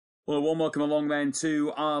Well, a warm welcome along then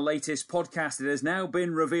to our latest podcast. It has now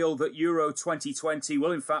been revealed that Euro 2020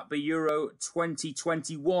 will in fact be Euro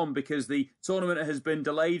 2021 because the tournament has been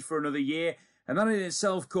delayed for another year, and that in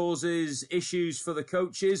itself causes issues for the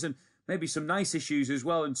coaches and maybe some nice issues as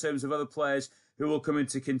well in terms of other players who will come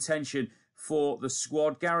into contention for the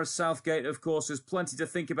squad. Gareth Southgate, of course, has plenty to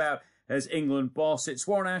think about as England boss. It's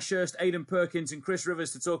Warren Ashurst, Aidan Perkins and Chris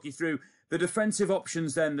Rivers to talk you through the defensive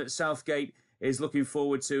options then that Southgate is looking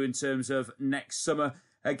forward to in terms of next summer.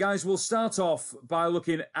 Guys, we'll start off by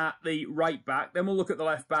looking at the right back, then we'll look at the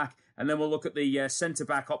left back, and then we'll look at the centre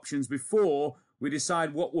back options before we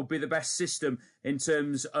decide what would be the best system in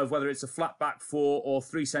terms of whether it's a flat back four or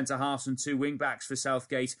three centre halves and two wing backs for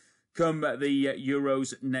Southgate come the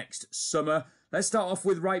Euros next summer. Let's start off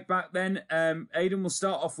with right back then. Aidan, we'll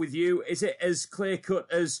start off with you. Is it as clear cut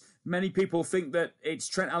as many people think that it's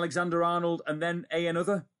Trent Alexander-Arnold and then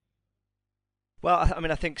another? Well, I mean,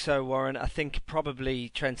 I think so, Warren. I think probably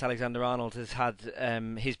Trent Alexander-Arnold has had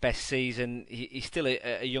his best season. He's still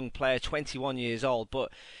a young player, 21 years old,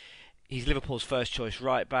 but he's Liverpool's first choice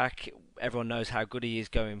right back. Everyone knows how good he is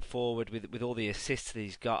going forward with all the assists that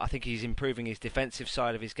he's got. I think he's improving his defensive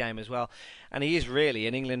side of his game as well. And he is really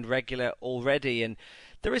an England regular already. And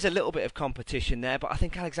there is a little bit of competition there, but I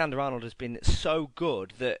think Alexander-Arnold has been so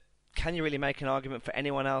good that can you really make an argument for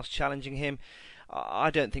anyone else challenging him? I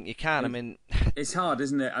don't think you can. I mean, it's hard,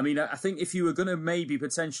 isn't it? I mean, I think if you were going to maybe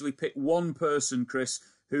potentially pick one person, Chris,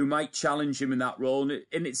 who might challenge him in that role, and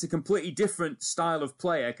it's a completely different style of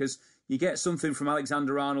player because you get something from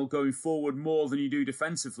Alexander-Arnold going forward more than you do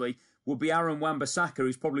defensively, would be Aaron Wan-Bissaka,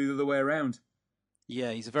 who's probably the other way around.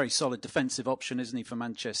 Yeah, he's a very solid defensive option, isn't he, for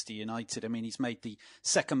Manchester United? I mean, he's made the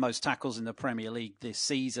second most tackles in the Premier League this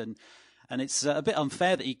season. And it's a bit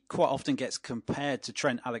unfair that he quite often gets compared to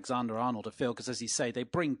Trent Alexander-Arnold, I feel, because as you say, they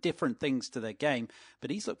bring different things to their game.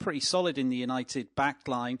 But he's looked pretty solid in the United back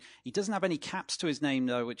line. He doesn't have any caps to his name,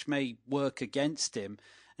 though, which may work against him.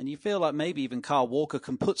 And you feel like maybe even Kyle Walker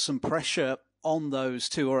can put some pressure on those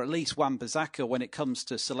two, or at least Wan-Bissaka when it comes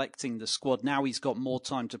to selecting the squad. Now he's got more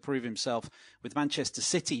time to prove himself with Manchester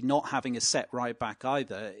City not having a set right back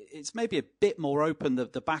either. It's maybe a bit more open,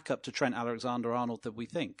 the backup to Trent Alexander-Arnold, than we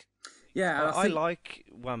think. Yeah, I like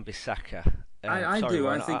Wan-Bissaka. I do.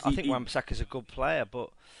 I think Wan-Bissaka's a good player, but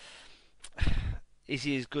is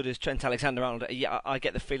he as good as Trent Alexander-Arnold? Yeah, I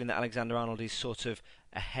get the feeling that Alexander-Arnold is sort of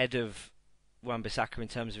ahead of Wan-Bissaka in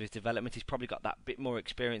terms of his development. He's probably got that bit more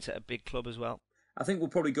experience at a big club as well. I think we'll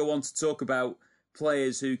probably go on to talk about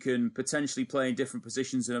players who can potentially play in different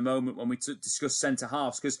positions in a moment when we discuss centre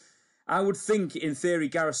halves, because I would think, in theory,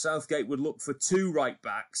 Gareth Southgate would look for two right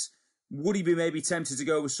backs. Would he be maybe tempted to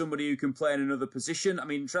go with somebody who can play in another position? I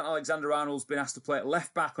mean, Trent Alexander-Arnold's been asked to play at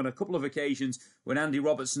left back on a couple of occasions when Andy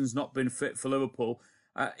Robertson's not been fit for Liverpool.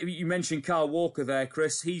 You mentioned Kyle Walker there,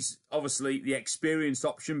 Chris. He's obviously the experienced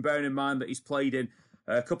option, bearing in mind that he's played in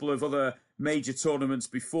a couple of other major tournaments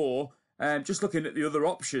before. Just looking at the other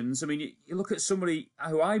options, I mean, you look at somebody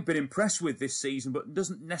who I've been impressed with this season, but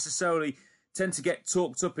doesn't necessarily tend to get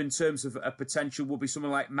talked up in terms of a potential, would be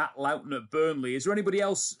someone like Matt Loughton at Burnley. Is there anybody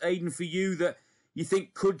else, Aidan, for you that you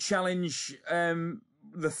think could challenge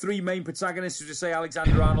the three main protagonists, as you say,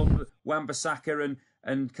 Alexander-Arnold, Wan-Bissaka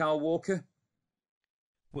and Kyle Walker?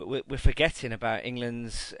 We're forgetting about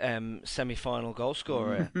England's semi-final goal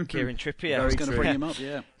scorer, Kieran Trippier. I was going to bring him up,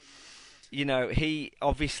 yeah. You know, he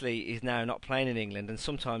obviously is now not playing in England, and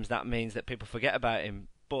sometimes that means that people forget about him.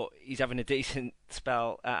 But he's having a decent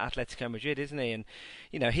spell at Atletico Madrid, isn't he? And,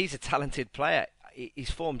 you know, he's a talented player. His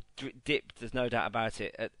form dipped, there's no doubt about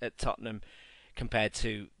it, at Tottenham compared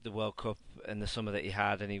to the World Cup and the summer that he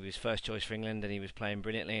had. And he was first choice for England, and he was playing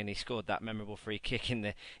brilliantly, and he scored that memorable free kick in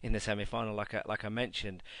the semi-final, like I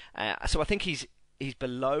mentioned. So I think he's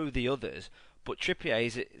below the others. But Trippier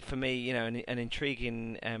is, for me, you know, an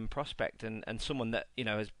intriguing prospect and someone that, you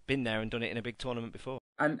know, has been there and done it in a big tournament before.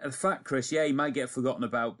 And the fact, Chris, yeah, he might get forgotten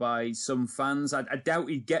about by some fans. I doubt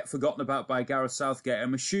he'd get forgotten about by Gareth Southgate.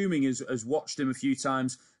 I'm assuming has watched him a few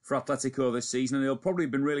times for Atletico this season, and he'll probably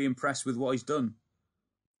have been really impressed with what he's done.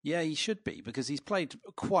 Yeah, he should be, because he's played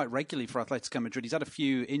quite regularly for Atletico Madrid. He's had a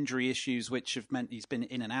few injury issues which have meant he's been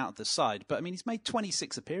in and out of the side. But, I mean, he's made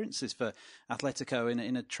 26 appearances for Atletico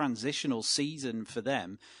in a transitional season for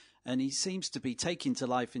them. And he seems to be taking to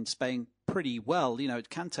life in Spain pretty well. It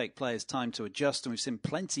can take players time to adjust, and we've seen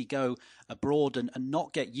plenty go abroad and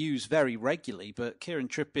not get used very regularly. But Kieran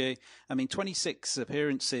Trippier, 26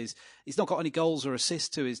 appearances, he's not got any goals or assists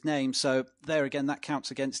to his name. So there again, that counts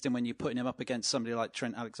against him when you're putting him up against somebody like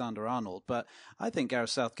Trent Alexander-Arnold. But I think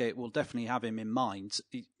Gareth Southgate will definitely have him in mind.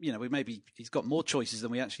 He's got more choices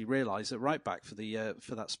than we actually realise at right back for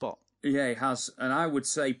that spot. Yeah, he has. And I would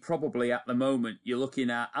say probably at the moment you're looking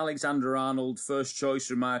at Alexander-Arnold, first choice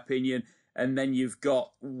in my opinion, and then you've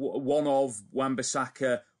got one of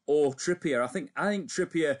Wan-Bissaka or Trippier. I think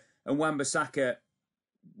Trippier and Wan-Bissaka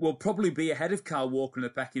will probably be ahead of Kyle Walker in the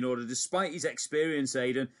pecking order, despite his experience,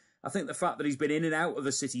 Aidan. I think the fact that he's been in and out of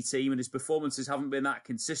the City team and his performances haven't been that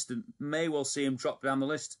consistent may well see him drop down the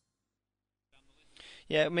list.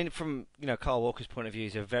 Yeah, from Kyle Walker's point of view,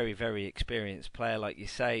 he's a very, very experienced player. Like you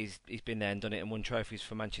say, he's been there and done it and won trophies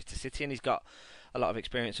for Manchester City, and he's got a lot of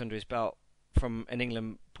experience under his belt from an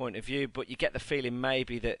England point of view. But you get the feeling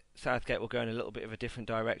maybe that Southgate will go in a little bit of a different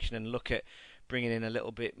direction and look at bringing in a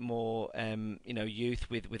little bit more, youth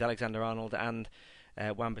with Alexander-Arnold and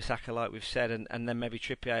Wan-Bissaka, like we've said, and then maybe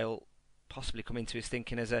Trippier will possibly come into his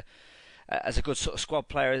thinking as a good sort of squad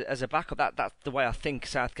player as a backup. That's the way I think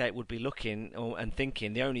Southgate would be looking and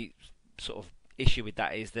thinking. The only sort of issue with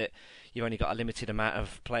that is that you've only got a limited amount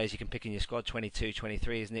of players you can pick in your squad, 22,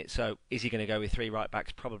 23, isn't it? So is he going to go with 3 right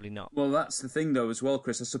backs? Probably not. Well, that's the thing though as well,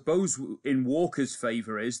 Chris. I suppose in Walker's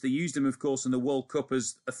favour is they used him, of course, in the World Cup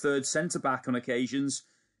as a third centre-back on occasions.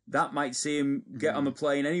 That might see him get on the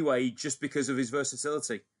plane anyway just because of his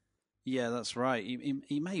versatility. Yeah, that's right.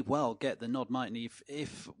 He may well get the nod, mightn't he?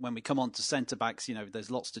 If when we come on to centre-backs, there's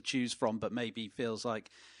lots to choose from, but maybe he feels like,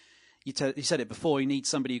 you said it before, he needs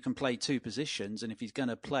somebody who can play 2 positions, and if he's going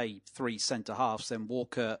to play 3 centre-halves, then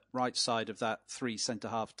Walker, right side of that 3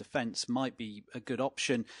 centre-half defence, might be a good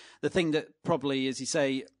option. The thing that probably, as you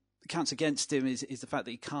say, counts against him is the fact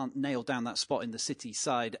that he can't nail down that spot in the City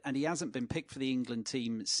side, and he hasn't been picked for the England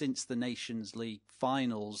team since the Nations League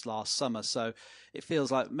finals last summer, so it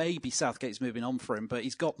feels like maybe Southgate's moving on for him, but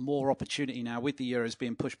he's got more opportunity now with the Euros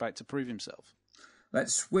being pushed back to prove himself.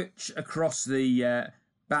 Let's switch across the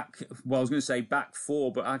back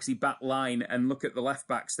 4, but actually back line, and look at the left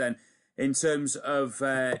backs then in terms of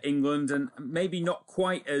England, and maybe not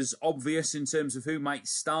quite as obvious in terms of who might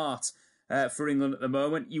start for England at the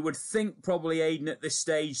moment. You would think probably, Aidan, at this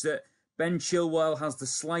stage that Ben Chilwell has the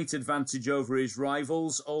slight advantage over his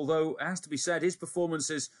rivals, although it has to be said his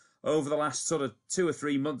performances over the last sort of 2 or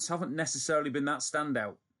 3 months haven't necessarily been that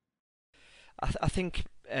standout. I think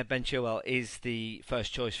Ben Chilwell is the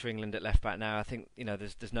first choice for England at left back now. I think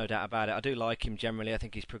there's no doubt about it. I do like him generally. I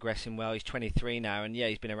think he's progressing well. He's 23 now, and yeah,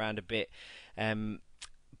 he's been around a bit.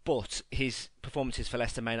 But his performances for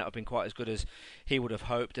Leicester may not have been quite as good as he would have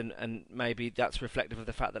hoped, and maybe that's reflective of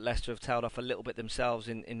the fact that Leicester have tailed off a little bit themselves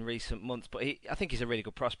in recent months. But I think he's a really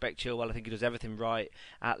good prospect, Chilwell. I think he does everything right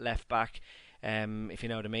at left back. If you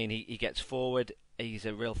know what I mean, he gets forward. He's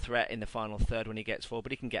a real threat in the final third when he gets forward,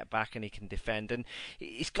 but he can get back and he can defend. And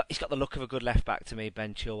he's got the look of a good left back to me,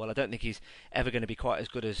 Ben Chilwell. I don't think he's ever going to be quite as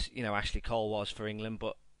good as Ashley Cole was for England,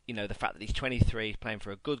 but the fact that he's 23, playing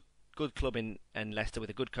for a good club in Leicester with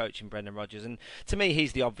a good coach in Brendan Rodgers, and to me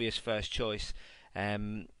he's the obvious first choice.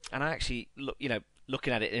 And I actually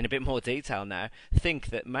looking at it in a bit more detail now, think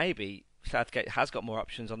that maybe Southgate has got more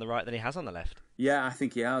options on the right than he has on the left. Yeah, I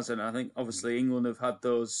think he has, and I think obviously England have had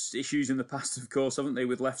those issues in the past, of course, haven't they,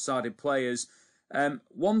 with left-sided players.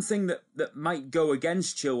 One thing that might go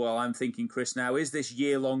against Chilwell, I'm thinking, Chris, now, is this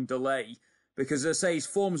year-long delay, because as I say, his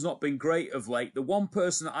form's not been great of late. The one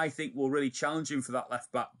person that I think will really challenge him for that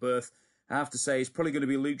left-back berth, I have to say, is probably going to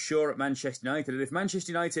be Luke Shaw at Manchester United. And if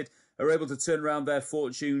Manchester United are able to turn around their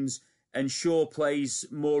fortunes and Shaw plays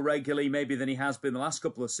more regularly maybe than he has been the last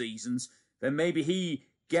couple of seasons, then maybe he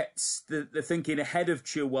gets the thinking ahead of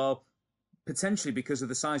Chilwell, potentially because of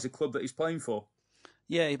the size of club that he's playing for.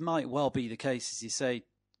 Yeah, it might well be the case, as you say.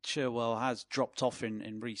 Chilwell has dropped off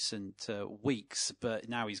in recent weeks, but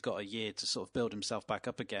now he's got a year to sort of build himself back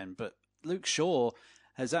up again. But Luke Shaw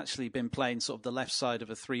has actually been playing sort of the left side of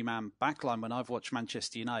a 3-man backline when I've watched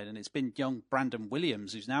Manchester United, and it's been young Brandon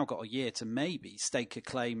Williams who's now got a year to maybe stake a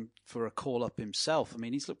claim for a call-up himself. I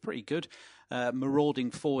mean, he's looked pretty good,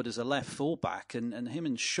 marauding forward as a left fullback, and him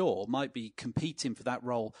and Shaw might be competing for that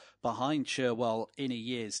role behind Chilwell in a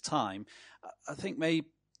year's time. I think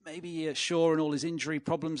maybe Shaw and all his injury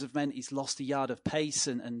problems have meant he's lost a yard of pace,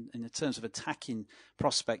 and in terms of attacking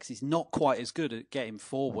prospects, he's not quite as good at getting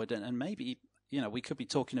forward, and maybe we could be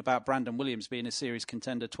talking about Brandon Williams being a serious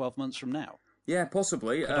contender 12 months from now. Yeah,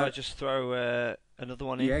 possibly. Could I just throw another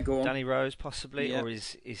one in? Yeah, go on. Danny Rose, possibly, Yeah. or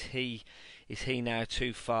is he now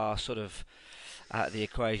too far sort of out of the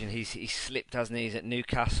equation? He's slipped, hasn't he? He's at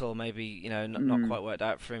Newcastle, maybe not quite worked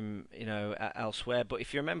out for him, elsewhere. But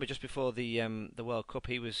if you remember, just before the World Cup,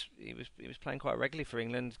 he was playing quite regularly for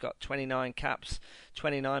England. He's got 29 caps,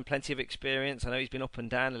 29, plenty of experience. I know he's been up and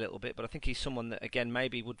down a little bit, but I think he's someone that again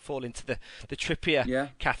maybe would fall into the Trippier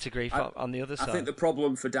category on the other side. I think the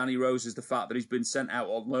problem for Danny Rose is the fact that he's been sent out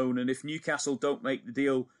on loan, and if Newcastle don't make the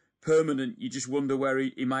deal permanent, you just wonder where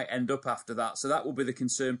he might end up after that. So that will be the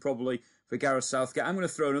concern probably for Gareth Southgate. I'm going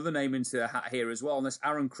to throw another name into the hat here as well, and that's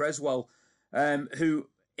Aaron Creswell, who,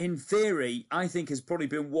 in theory, I think has probably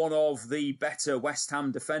been one of the better West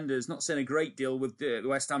Ham defenders. Not saying a great deal with the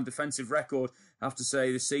West Ham defensive record, I have to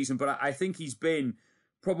say, this season, but I think he's been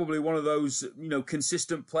probably one of those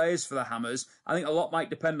consistent players for the Hammers. I think a lot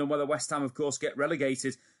might depend on whether West Ham, of course, get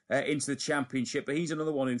relegated into the Championship, but he's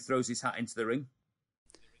another one who throws his hat into the ring.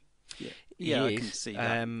 Yeah, I can see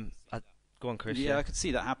that. Go on, Chris. Yeah, I could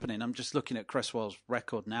see that happening. I'm just looking at Cresswell's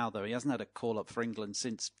record now, though. He hasn't had a call-up for England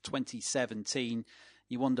since 2017.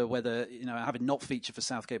 You wonder whether, having not featured for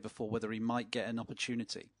Southgate before, whether he might get an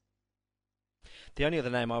opportunity. The only other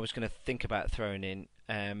name I was going to think about throwing in,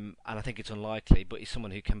 and I think it's unlikely, but he's someone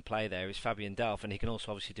who can play there, is Fabian Delph, and he can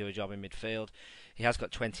also obviously do a job in midfield. He has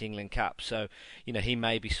got 20 England caps, so he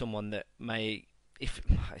may be someone that may, if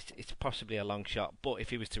it's possibly a long shot, but if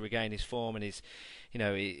he was to regain his form and his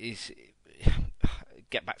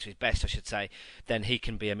get back to his best, I should say, then he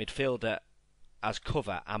can be a midfielder as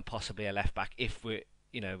cover and possibly a left back if we're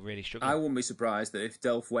really struggling. I wouldn't be surprised that if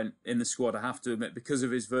Delph went in the squad, I have to admit, because of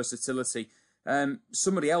his versatility.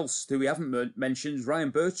 Somebody else who we haven't mentioned is Ryan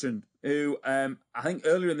Bertrand, who I think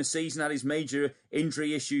earlier in the season had his major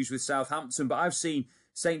injury issues with Southampton, but I've seen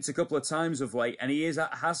Saints a couple of times of late, and he has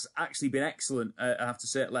actually been excellent, I have to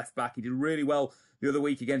say, at left back. He did really well the other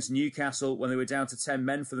week against Newcastle when they were down to 10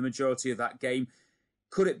 men for the majority of that game.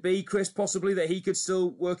 Could it be, Chris, possibly that he could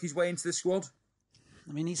still work his way into the squad?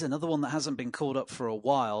 I mean, he's another one that hasn't been called up for a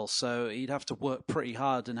while, so he'd have to work pretty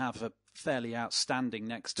hard and have a fairly outstanding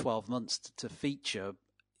next 12 months to feature.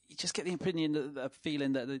 You just get the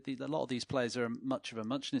feeling that a lot of these players are much of a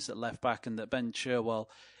muchness at left back, and that Ben Chilwell,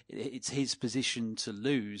 it's his position to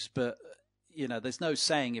lose. But there's no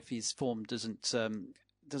saying if his form doesn't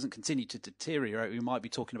continue to deteriorate, we might be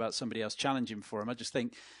talking about somebody else challenging for him. I just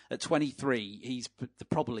think at 23, he's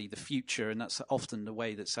probably the future, and that's often the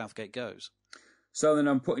way that Southgate goes. So then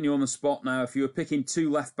I'm putting you on the spot now. If you were picking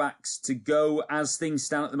two left backs to go as things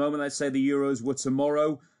stand at the moment, let's say the Euros were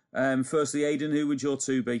tomorrow. Firstly, Aidan, who would your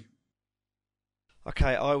two be?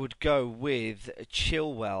 Okay, I would go with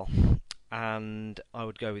Chilwell and I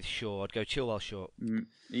would go with Shaw. I'd go Chilwell, Shaw. Are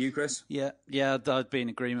you, Chris? Yeah, I'd be in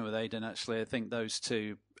agreement with Aidan, actually. I think those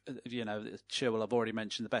two, Chilwell, I've already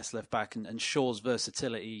mentioned, the best left back, and Shaw's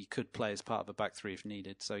versatility could play as part of a back three if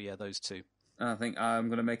needed. So, yeah, those two. I think I'm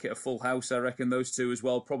going to make it a full house. I reckon those two as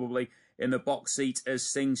well, probably in the box seat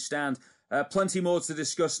as things stand. Plenty more to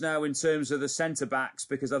discuss now in terms of the centre-backs,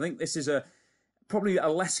 because I think this is probably a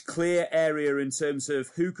less clear area in terms of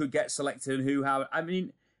who could get selected and who how. I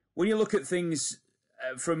mean, when you look at things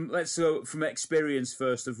let's go from experience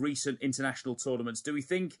first of recent international tournaments, do we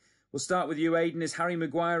think, we'll start with you, Aidan, is Harry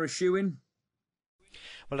Maguire a shoo-in?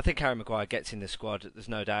 Well, I think Harry Maguire gets in the squad, there's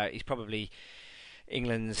no doubt. He's probably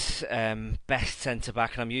England's best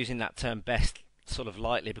centre-back, and I'm using that term best sort of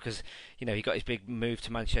lightly because, he got his big move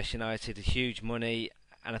to Manchester United, huge money,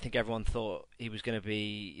 and I think everyone thought he was going to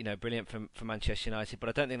be, brilliant for Manchester United, but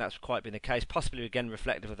I don't think that's quite been the case, possibly again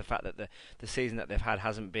reflective of the fact that the season that they've had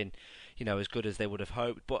hasn't been, as good as they would have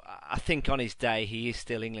hoped. But I think on his day, he is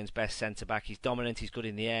still England's best centre-back. He's dominant, he's good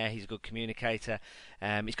in the air, he's a good communicator,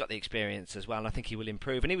 he's got the experience as well, and I think he will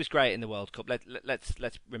improve. And he was great in the World Cup.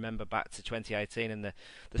 Let's remember back to 2018 and the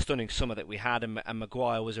stunning summer that we had, and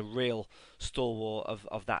Maguire was a real stalwart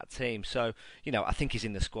of that team. So, I think he's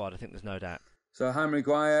in the squad, I think there's no doubt. So Harry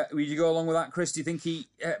Maguire, would you go along with that, Chris? Do you think he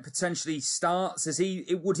potentially starts?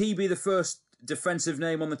 Would he be the first defensive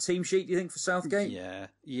name on the team sheet, do you think, for Southgate?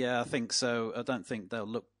 Yeah, I think so. I don't think they'll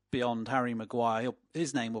look beyond Harry Maguire.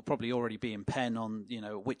 His name will probably already be in pen on,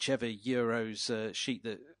 whichever Euros sheet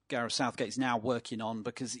that Gareth Southgate's now working on,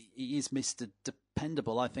 because he is Mr.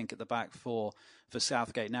 Dependable, I think, at the back for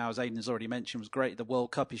Southgate now. As Aidan has already mentioned, was great at the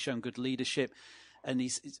World Cup. He's shown good leadership. And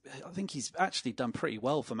I think he's actually done pretty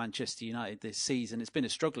well for Manchester United this season. It's been a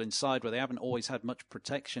struggling side where they haven't always had much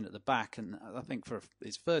protection at the back. And I think for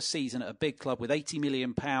his first season at a big club with £80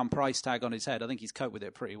 million price tag on his head, I think he's coped with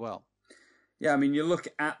it pretty well. Yeah, I mean, you look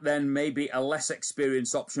at then maybe a less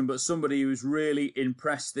experienced option, but somebody who's really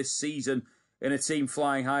impressed this season in a team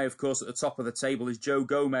flying high, of course, at the top of the table is Joe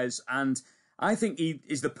Gomez. And I think he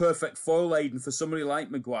is the perfect foil, Aidan, for somebody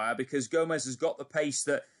like Maguire, because Gomez has got the pace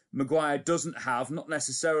that Maguire doesn't have. Not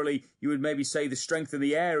necessarily, you would maybe say, the strength in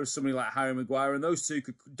the air of somebody like Harry Maguire, and those two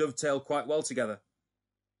could dovetail quite well together.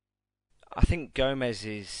 I think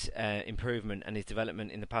Gomez's improvement and his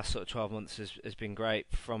development in the past sort of 12 months has been great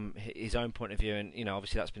from his own point of view, and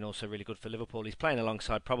obviously that's been also really good for Liverpool. He's playing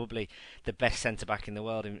alongside probably the best centre-back in the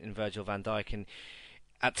world in Virgil van Dijk, and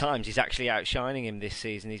at times he's actually outshining him this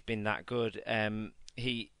season. He's been that good.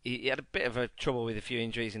 He had a bit of a trouble with a few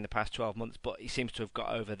injuries in the past 12 months, but he seems to have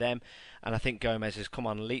got over them, and I think Gomez has come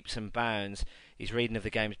on leaps and bounds. His reading of the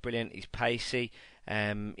game is brilliant. He's pacey. He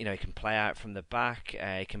can play out from the back.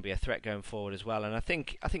 He can be a threat going forward as well. And I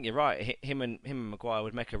think you're right. Him and Maguire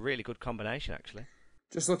would make a really good combination, actually.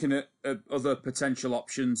 Just looking at other potential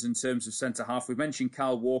options in terms of centre half, we mentioned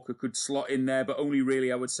Kyle Walker could slot in there, but only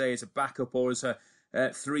really, I would say, as a backup or as a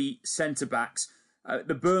three centre backs.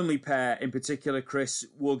 The Burnley pair in particular, Chris,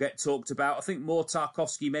 will get talked about. I think more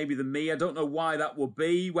Tarkowski maybe than me. I don't know why that would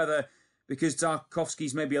be, whether because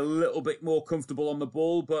Tarkowski's maybe a little bit more comfortable on the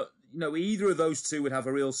ball, but either of those two would have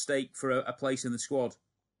a real stake for a place in the squad.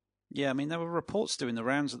 Yeah, I mean, there were reports doing the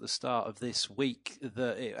rounds at the start of this week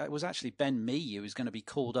that it was actually Ben Mee who was going to be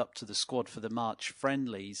called up to the squad for the March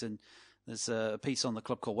friendlies, and there's a piece on the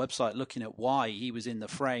Clubcall website looking at why he was in the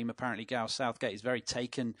frame. Apparently, Gareth Southgate is very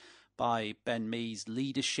taken by Ben Mee's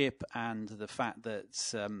leadership and the fact that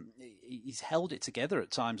he's held it together at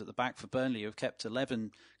times at the back for Burnley, who have kept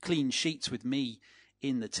 11 clean sheets with Mee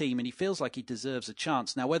in the team, and he feels like he deserves a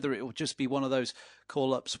chance. Now, whether it will just be one of those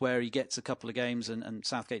call-ups where he gets a couple of games and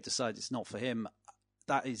Southgate decides it's not for him,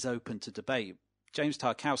 that is open to debate. James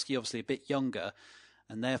Tarkowski, obviously a bit younger,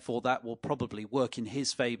 and therefore that will probably work in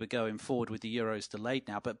his favour going forward with the Euros delayed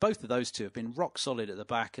now. But both of those two have been rock solid at the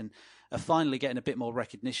back and are finally getting a bit more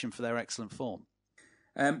recognition for their excellent form.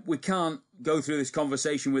 We can't go through this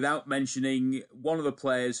conversation without mentioning one of the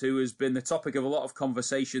players who has been the topic of a lot of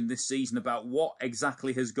conversation this season about what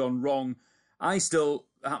exactly has gone wrong. I still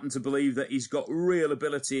happen to believe that he's got real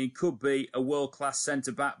ability and could be a world-class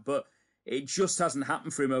centre-back, but it just hasn't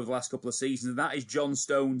happened for him over the last couple of seasons, and that is John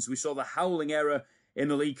Stones. We saw the howling error in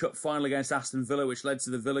the League Cup final against Aston Villa, which led to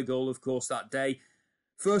the Villa goal, of course, that day.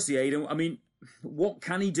 Firstly, Aidan, I mean, what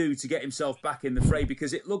can he do to get himself back in the fray?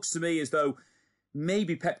 Because it looks to me as though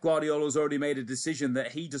maybe Pep Guardiola's already made a decision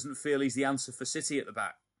that he doesn't feel he's the answer for City at the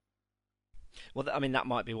back. Well, I mean, that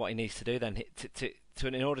might be what he needs to do then.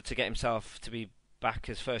 In order to get himself to be back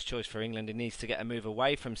as first choice for England, he needs to get a move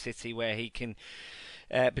away from City where he can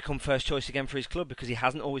become first choice again for his club, because he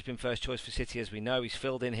hasn't always been first choice for City, as we know. He's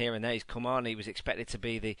filled in here and there. He's come on. He was expected to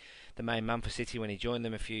be the main man for City when he joined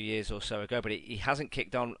them a few years or so ago, but he hasn't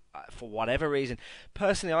kicked on for whatever reason.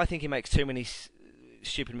 Personally, I think he makes too many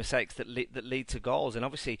stupid mistakes that lead to goals, and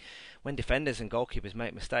obviously when defenders and goalkeepers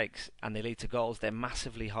make mistakes and they lead to goals, they're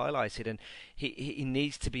massively highlighted, and he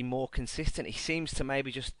needs to be more consistent. He seems to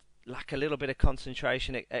maybe just lack a little bit of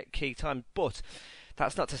concentration at key times, but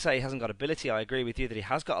that's not to say he hasn't got ability. I agree with you that he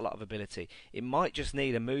has got a lot of ability. It might just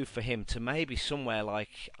need a move for him to maybe somewhere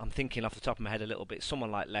like, I'm thinking off the top of my head a little bit, someone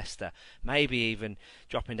like Leicester, maybe even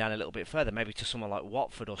dropping down a little bit further, maybe to someone like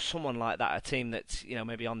Watford or someone like that, a team that's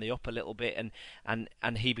maybe on the up a little bit,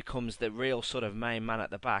 and he becomes the real sort of main man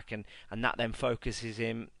at the back, and that then focuses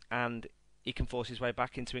him and he can force his way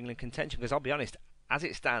back into England contention. Because I'll be honest, as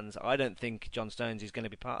it stands, I don't think John Stones is going to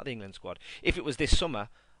be part of the England squad. If it was this summer,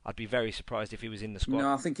 I'd be very surprised if he was in the squad.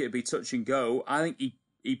 No, I think it'd be touch and go. I think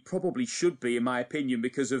he probably should be, in my opinion,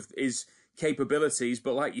 because of his capabilities.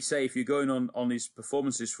 But like you say, if you're going on his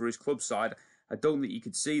performances for his club side, I don't think you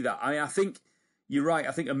could see that. I think you're right.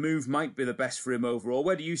 I think a move might be the best for him overall.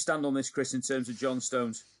 Where do you stand on this, Chris, in terms of John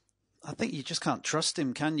Stones? I think you just can't trust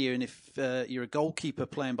him, can you? And if you're a goalkeeper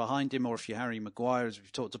playing behind him, or if you're Harry Maguire, as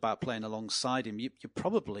we've talked about, playing alongside him, you're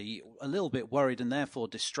probably a little bit worried and therefore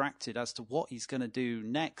distracted as to what he's going to do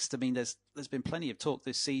next. I mean, there's been plenty of talk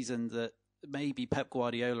this season that maybe Pep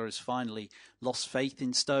Guardiola has finally lost faith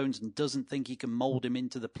in Stones and doesn't think he can mould him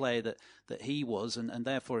into the player that he was. And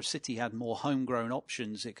therefore, if City had more homegrown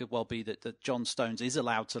options, it could well be that John Stones is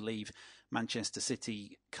allowed to leave Manchester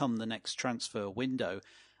City come the next transfer window.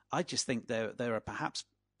 I just think there are perhaps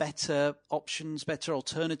better options, better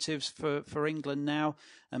alternatives for England now,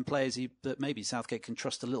 and players that maybe Southgate can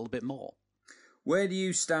trust a little bit more. Where do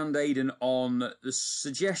you stand, Aidan, on the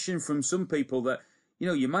suggestion from some people that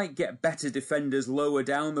you might get better defenders lower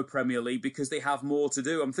down the Premier League because they have more to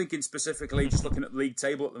do? I'm thinking specifically, just looking at the league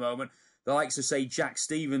table at the moment, the likes of, say, Jack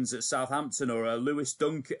Stevens at Southampton or Lewis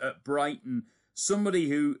Dunk at Brighton, somebody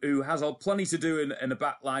who has plenty to do in the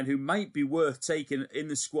back line, who might be worth taking in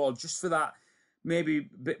the squad just for that maybe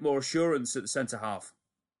a bit more assurance at the centre half.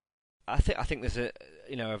 I think there's a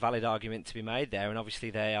valid argument to be made there, and obviously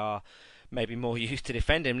they are maybe more used to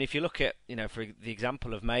defending. And if you look at, for the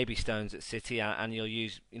example of maybe Stones at City, and you'll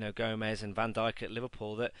use, Gomez and Van Dijk at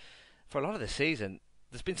Liverpool, that for a lot of the season,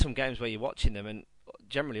 there's been some games where you're watching them and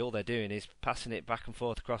generally all they're doing is passing it back and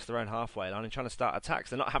forth across their own halfway line and trying to start attacks.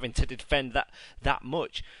 They're not having to defend that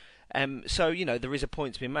much. So there is a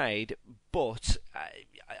point to be made, but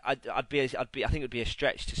I think it would be a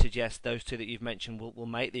stretch to suggest those two that you've mentioned will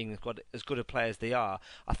make the England squad as good a play as they are.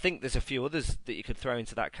 I think there's a few others that you could throw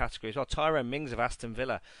into that category as well. Tyrone Mings of Aston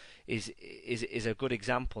Villa is a good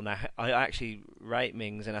example. Now, I actually rate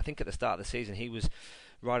Mings, and I think at the start of the season he was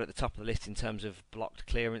right at the top of the list in terms of blocked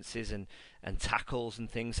clearances and tackles and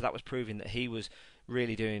things. So that was proving that he was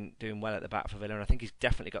really doing well at the back for Villa, and I think he's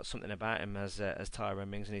definitely got something about him as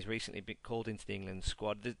Tyrone Mings, and he's recently been called into the England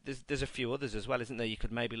squad. There's a few others as well, isn't there? You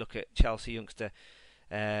could maybe look at Chelsea youngster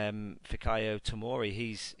Fikayo Tomori.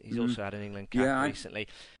 He's also had an England cap recently.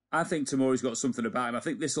 I think Tomori's got something about him. I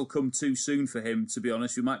think this will come too soon for him, to be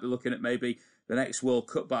honest. We might be looking at maybe the next World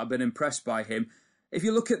Cup, but I've been impressed by him. If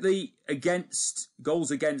you look at the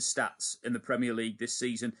goals against stats in the Premier League this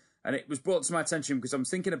season, and it was brought to my attention because I'm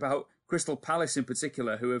thinking about Crystal Palace in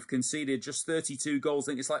particular, who have conceded just 32 goals.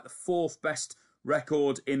 I think it's like the fourth best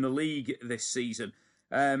record in the league this season.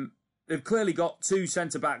 They've clearly got two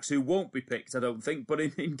centre-backs who won't be picked, I don't think, but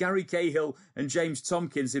in Gary Cahill and James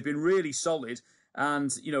Tompkins, they've been really solid, and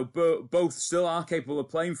both still are capable of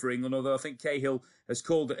playing for England, although I think Cahill has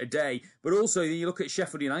called it a day. But also, you look at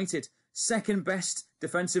Sheffield United, second best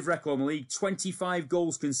defensive record in the league, 25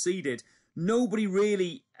 goals conceded. Nobody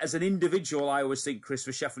really, as an individual, I always think, Chris,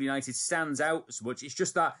 for Sheffield United stands out as much. It's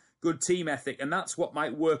just that good team ethic, and that's what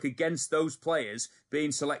might work against those players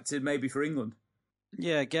being selected maybe for England.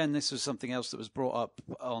 Yeah, again, this was something else that was brought up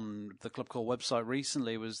on the Clubcall website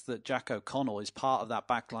recently, was that Jack O'Connell is part of that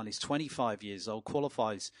backline. He's 25 years old,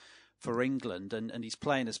 qualifies for England, and he's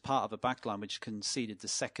playing as part of a backline which conceded the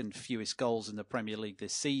second fewest goals in the Premier League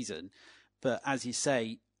this season. But as you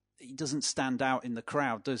say, he doesn't stand out in the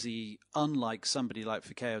crowd, does he? Unlike somebody like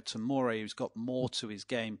Fikayo Tomori, who's got more to his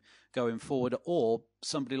game going forward, or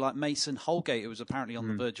somebody like Mason Holgate, who was apparently on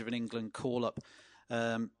the verge of an England call-up.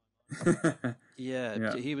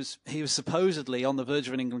 Yeah, he was supposedly on the verge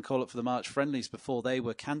of an England call-up for the March friendlies before they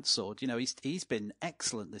were cancelled. He's been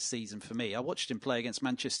excellent this season for me. I watched him play against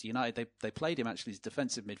Manchester United. They played him actually as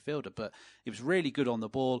defensive midfielder, but he was really good on the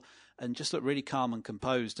ball and just looked really calm and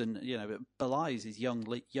composed. And it belies his young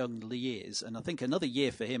years. And I think another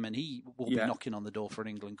year for him, and he will be knocking on the door for an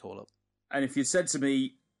England call-up. And if you'd said to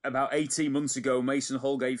me about 18 months ago, Mason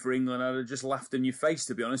Holgate for England, I'd have just laughed in your face,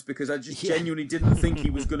 to be honest, because I just genuinely didn't think he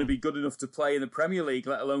was going to be good enough to play in the Premier League,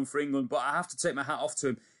 let alone for England. But I have to take my hat off to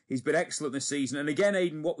him. He's been excellent this season. And again,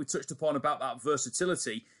 Aidan, what we touched upon about that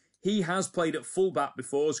versatility, he has played at full-back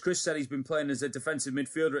before. As Chris said, he's been playing as a defensive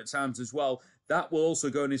midfielder at times as well. That will also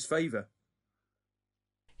go in his favour.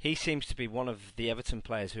 He seems to be one of the Everton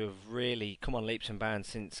players who have really come on leaps and bounds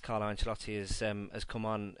since Carlo Ancelotti has come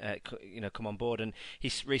on board, and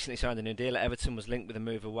he's recently signed a new deal at Everton. Was linked with a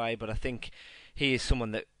move away, but I think he is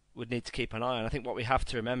someone that would need to keep an eye on. I think what we have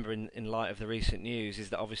to remember in light of the recent news is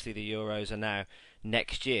that obviously the Euros are now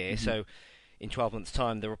next year, so in 12 months'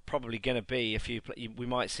 time there are probably going to be a few. We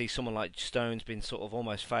might see someone like Stones being sort of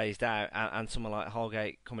almost phased out, and someone like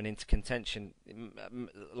Holgate coming into contention.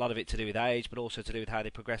 A lot of it to do with age, but also to do with how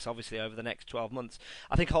they progress. Obviously, over the next 12 months,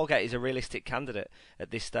 I think Holgate is a realistic candidate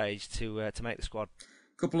at this stage to make the squad.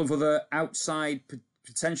 A couple of other outside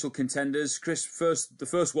potential contenders, Chris. The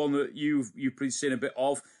first one that you've seen a bit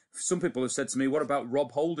of. Some people have said to me, "What about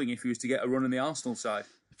Rob Holding if he was to get a run in the Arsenal side?"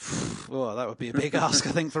 Well, that would be a big ask,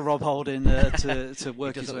 I think, for Rob Holding to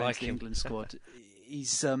work his way into the England squad.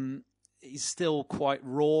 He's still quite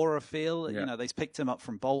raw, I feel. Yeah. They picked him up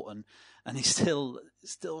from Bolton, and he's still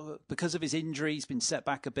because of his injury, he's been set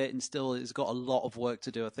back a bit, and still has got a lot of work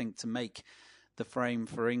to do, I think, to make the frame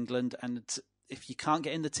for England. And if you can't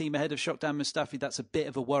get in the team ahead of Shokdan Mustafi, that's a bit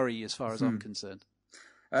of a worry as far as I'm concerned.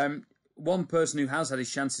 One person who has had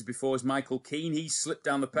his chances before is Michael Keane. He's slipped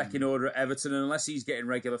down the pecking order at Everton, and unless he's getting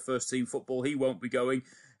regular first-team football, he won't be going.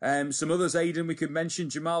 Some others, Aidan, we could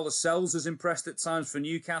mention. Jamal Lascelles has impressed at times for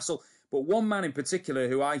Newcastle, but one man in particular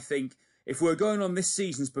who I think, if we're going on this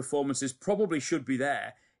season's performances, probably should be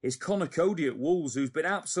there, is Conor Cody at Wolves, who's been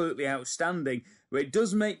absolutely outstanding. But it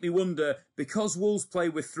does make me wonder, because Wolves play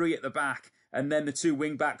with three at the back, and then the two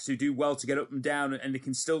wing-backs who do well to get up and down, and they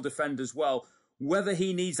can still defend as well, whether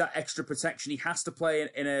he needs that extra protection, he has to play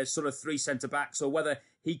in a sort of three centre-backs, or whether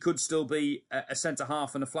he could still be a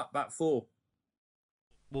centre-half and a flat-back four.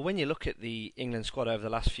 Well, when you look at the England squad over the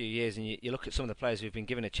last few years, and you look at some of the players who've been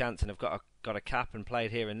given a chance and have got a cap and played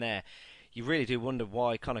here and there, you really do wonder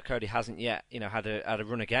why Conor Cody hasn't yet, had a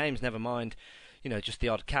run of games. Never mind, just the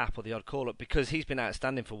odd cap or the odd call up, because he's been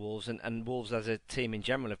outstanding for Wolves, and Wolves as a team in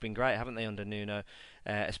general have been great, haven't they, under Nuno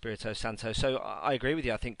Espirito Santo? So I agree with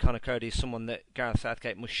you. I think Conor Cody is someone that Gareth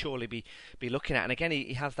Southgate must surely be looking at. And again,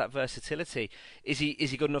 he has that versatility. Is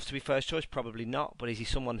he good enough to be first choice? Probably not. But is he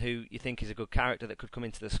someone who you think is a good character that could come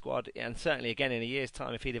into the squad? And certainly, again, in a year's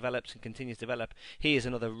time, if he develops and continues to develop, he is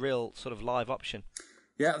another real sort of live option.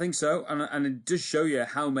 Yeah, I think so. And it does show you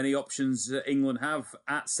how many options England have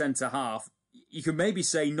at centre-half. You could maybe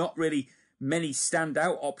say not really many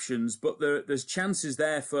standout options, but there's chances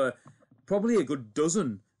there for probably a good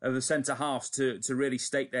dozen of the centre-halves to really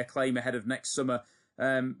stake their claim ahead of next summer.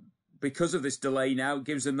 Because of this delay now, it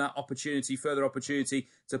gives them that further opportunity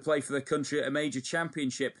to play for the country at a major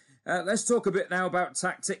championship. Let's talk a bit now about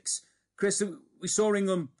tactics. Chris, we saw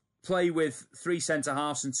England play with three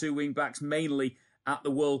centre-halves and two wing-backs, mainly at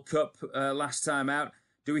the World Cup last time out.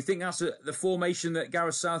 Do we think that's the formation that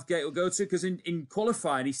Gareth Southgate will go to? Because in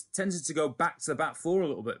qualifying, he's tended to go back to the back four a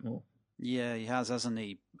little bit more. Yeah, he has, hasn't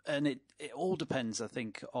he? And it all depends, I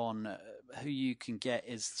think, on who you can get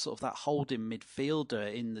as sort of that holding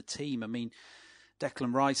midfielder in the team. I mean,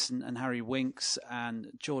 Declan Rice and Harry Winks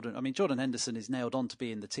and Jordan. I mean, Jordan Henderson is nailed on to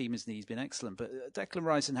be in the team, isn't he? He's been excellent. But Declan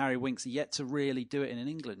Rice and Harry Winks are yet to really do it in an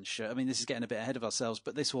England shirt. I mean, this is getting a bit ahead of ourselves,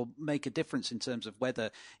 but this will make a difference in terms of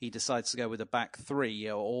whether he decides to go with a back three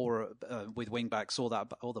or with wing backs or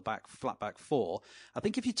the flat back four. I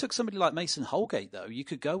think if you took somebody like Mason Holgate, though, you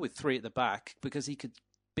could go with three at the back because he could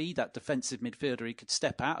be that defensive midfielder. He could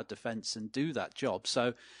step out of defence and do that job.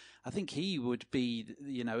 So I think he would be,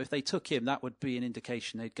 if they took him, that would be an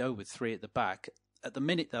indication they'd go with three at the back. At the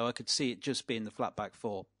minute, though, I could see it just being the flat back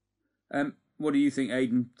four. What do you think,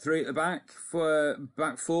 Aidan? Three at the back for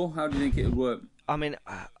back four? How do you think it would work? I mean,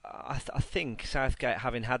 I think Southgate,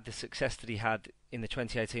 having had the success that he had in the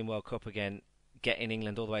 2018 World Cup again, getting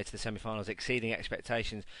England all the way to the semi-finals, exceeding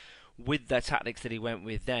expectations, with the tactics that he went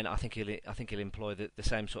with then, I think he'll employ the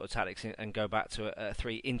same sort of tactics and go back to a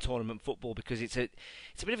three in tournament football, because it's a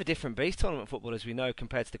bit of a different beast, tournament football, as we know,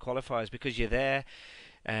 compared to the qualifiers, because you're there,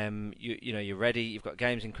 you're ready, you've got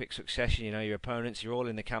games in quick succession, your opponents, you're all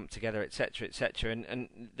in the camp together, etc.,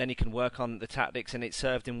 and then you can work on the tactics, and it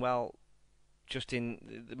served him well just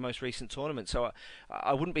in the most recent tournament. So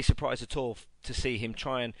I wouldn't be surprised at all to see him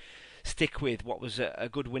try and stick with what was a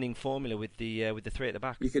good winning formula with the three at the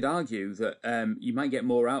back. You could argue that you might get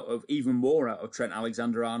even more out of Trent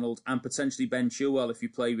Alexander-Arnold and potentially Ben Chilwell if you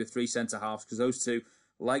play with three centre-halves, because those two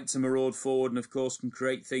like to maraud forward and, of course, can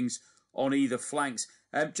create things on either flanks.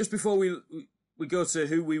 Just before we go to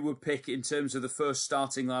who we would pick in terms of the first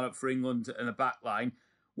starting lineup for England and a back line,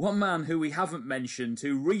 one man who we haven't mentioned,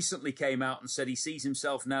 who recently came out and said he sees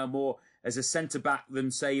himself now more as a centre-back than,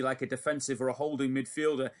 say, like a defensive or a holding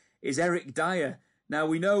midfielder, is Eric Dyer. Now,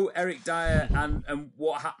 we know Eric Dyer and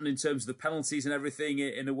what happened in terms of the penalties and everything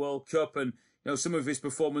in the World Cup, and some of his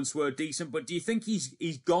performance were decent, but do you think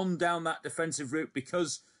he's gone down that defensive route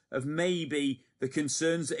because of maybe the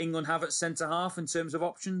concerns that England have at centre-half in terms of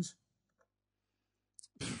options?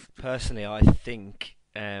 Personally, I think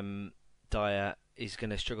Dyer is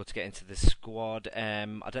going to struggle to get into the squad. I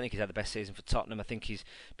don't think he's had the best season for Tottenham. I think he's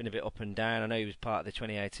been a bit up and down. I know he was part of the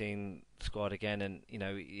 2018 squad again, and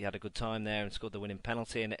he had a good time there and scored the winning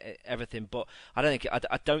penalty and everything. But I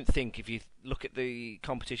don't think if you look at the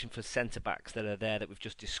competition for centre backs that are there that we've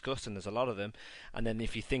just discussed, and there's a lot of them, and then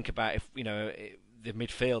if you think about the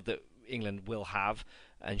midfield that England will have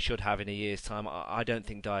and should have in a year's time, I don't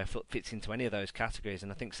think Dyer fits into any of those categories,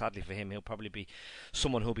 and I think sadly for him he'll probably be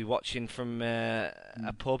someone who'll be watching from a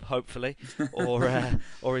pub, hopefully,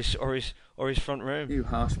 or his front room. You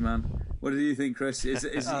harsh man. What do you think, Chris? Is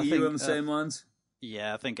you on the same lines?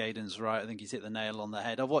 Yeah, I think Aidan's right. I think he's hit the nail on the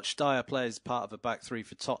head. I watched Dyer play as part of a back three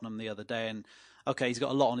for Tottenham the other day, and okay, he's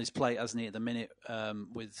got a lot on his plate, hasn't he, at the minute,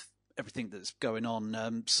 with everything that's going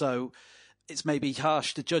on. So it's maybe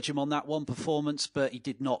harsh to judge him on that one performance, but he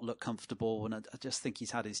did not look comfortable, and I just think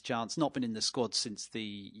he's had his chance. Not been in the squad since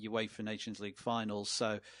the UEFA Nations League finals,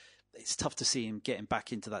 so it's tough to see him getting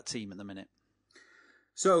back into that team at the minute.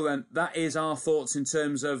 So then, that is our thoughts in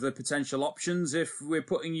terms of the potential options. If we're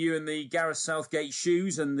putting you in the Gareth Southgate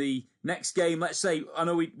shoes and the next game, let's say, I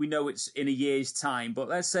know we know it's in a year's time, but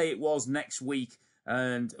let's say it was next week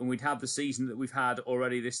and we'd had the season that we've had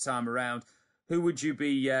already this time around, who would you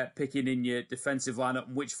be picking in your defensive lineup,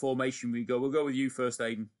 and which formation we go? We'll go with you first,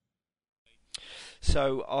 Aidan.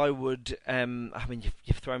 So I would,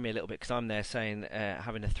 you've thrown me a little bit because I'm there saying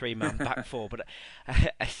having a three-man back four, but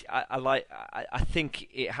I think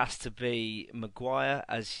it has to be Maguire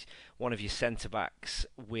as one of your centre backs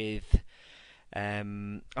with. Are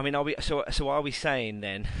we saying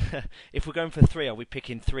then, if we're going for three, are we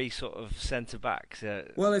picking three sort of centre backs?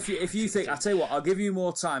 Well, if you think, I'll tell you what, I'll give you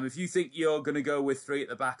more time. If you think you're going to go with three at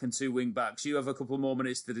the back and two wing backs, you have a couple more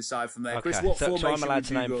minutes to decide from there. Okay. Chris, what formation so I'm allowed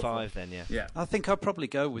to would you name go five for? then, yeah. Yeah. I think I'd probably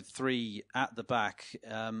go with three at the back.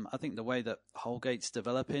 I think the way that Holgate's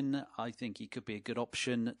developing, I think he could be a good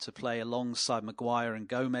option to play alongside Maguire and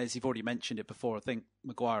Gomez. You've already mentioned it before. I think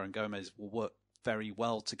Maguire and Gomez will work very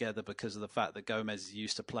well together because of the fact that Gomez is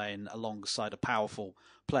used to playing alongside a powerful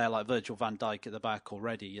player like Virgil van Dijk at the back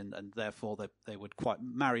already, and therefore they would quite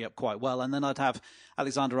marry up quite well. And then I'd have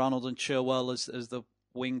Alexander-Arnold and Chilwell as the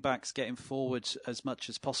wing backs getting forward as much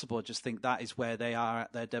as possible. I just think that is where they are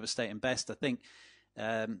at their devastating best. I think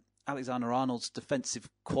Alexander-Arnold's defensive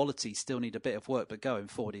quality still need a bit of work, but going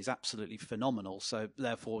forward he's absolutely phenomenal. So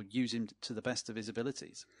therefore use him to the best of his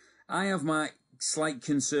abilities. I have my slight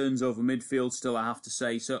concerns over midfield still, I have to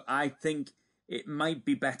say. So I think it might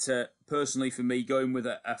be better, personally for me, going with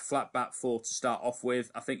a flat back four to start off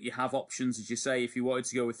with. I think you have options, as you say, if you wanted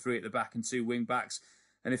to go with three at the back and two wing backs.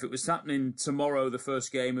 And if it was happening tomorrow, the first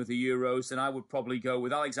game of the Euros, then I would probably go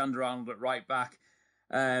with Alexander-Arnold at right back,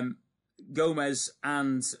 Gomez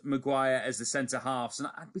and Maguire as the centre halves. And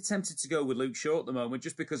I'd be tempted to go with Luke Shaw at the moment,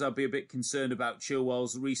 just because I'd be a bit concerned about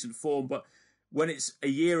Chilwell's recent form. But when it's a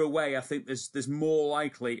year away, I think there's more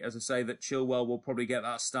likely, as I say, that Chilwell will probably get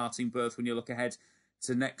that starting berth when you look ahead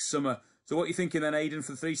to next summer. So what are you thinking then, Aidan,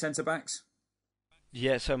 for the three centre-backs?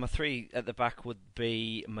 Yeah, so my three at the back would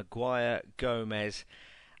be Maguire, Gomez,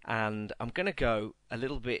 and I'm going to go a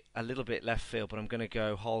little bit left field, but I'm going to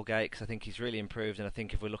go Holgate because I think he's really improved, and I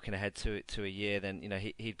think if we're looking ahead to a year, then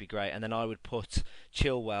he'd be great. And then I would put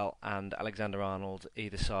Chilwell and Alexander-Arnold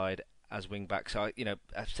either side as wing backs. So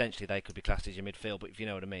essentially they could be classed as your midfield, but if you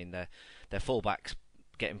know what I mean, they're full backs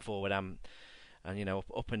getting forward and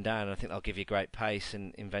up and down. And I think they'll give you great pace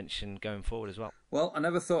and invention going forward as well. Well, I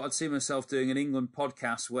never thought I'd see myself doing an England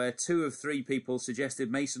podcast where two of three people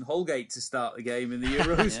suggested Mason Holgate to start the game in the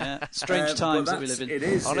Euros. Yeah, strange times that we live in. It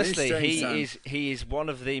is. Honestly, it he is one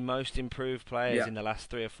of the most improved players in the last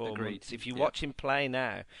 3 or 4 months. If you watch him play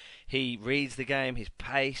now, he reads the game, his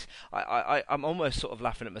pace. I'm almost sort of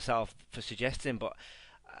laughing at myself for suggesting, but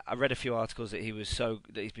I read a few articles that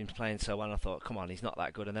he's been playing so well, and I thought, come on, he's not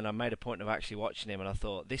that good. And then I made a point of actually watching him, and I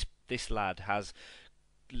thought, this lad has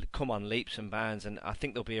come on leaps and bounds, and I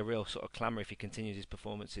think there'll be a real sort of clamour if he continues his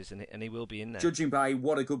performances, and he will be in there. Judging by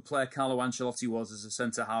what a good player Carlo Ancelotti was as a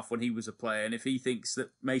centre-half when he was a player, and if he thinks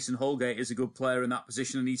that Mason Holgate is a good player in that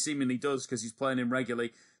position, and he seemingly does because he's playing him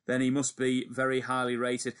regularly, then he must be very highly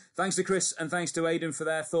rated. Thanks to Chris and thanks to Aidan for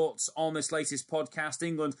their thoughts on this latest podcast.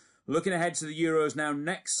 England looking ahead to the Euros now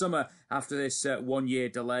next summer after this 1 year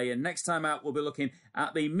delay, and next time out we'll be looking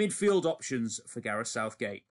at the midfield options for Gareth Southgate.